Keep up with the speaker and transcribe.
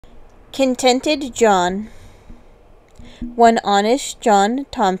Contented John. One honest John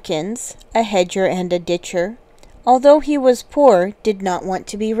Tomkins, a hedger and a ditcher, although he was poor, did not want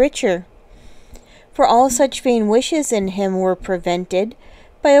to be richer. For all such vain wishes in him were prevented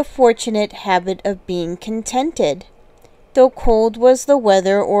by a fortunate habit of being contented. Though cold was the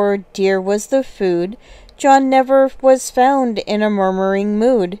weather or dear was the food, John never was found in a murmuring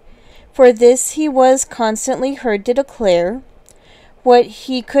mood. For this he was constantly heard to declare, what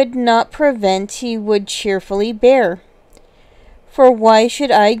he could not prevent he would cheerfully bear. For why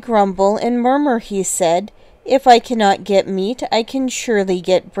should I grumble and murmur, he said, if I cannot get meat, I can surely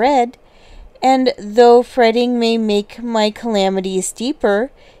get bread. And though fretting may make my calamities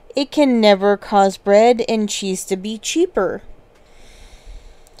deeper, it can never cause bread and cheese to be cheaper.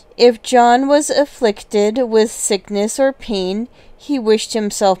 If John was afflicted with sickness or pain, he wished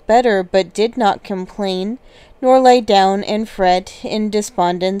himself better, but did not complain, nor lie down and fret in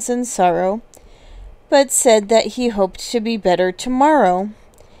despondence and sorrow, but said that he hoped to be better tomorrow.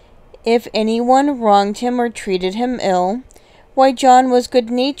 If anyone wronged him or treated him ill, why John was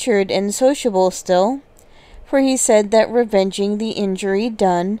good-natured and sociable still, for he said that revenging the injury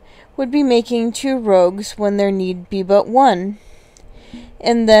done would be making two rogues when there need be but one.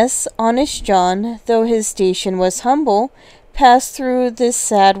 And thus honest John, though his station was humble, passed through this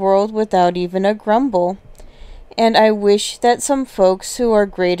sad world without even a grumble. And I wish that some folks who are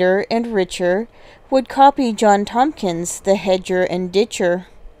greater and richer would copy John Tomkins, the hedger and ditcher.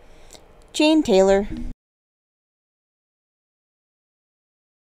 Jane Taylor.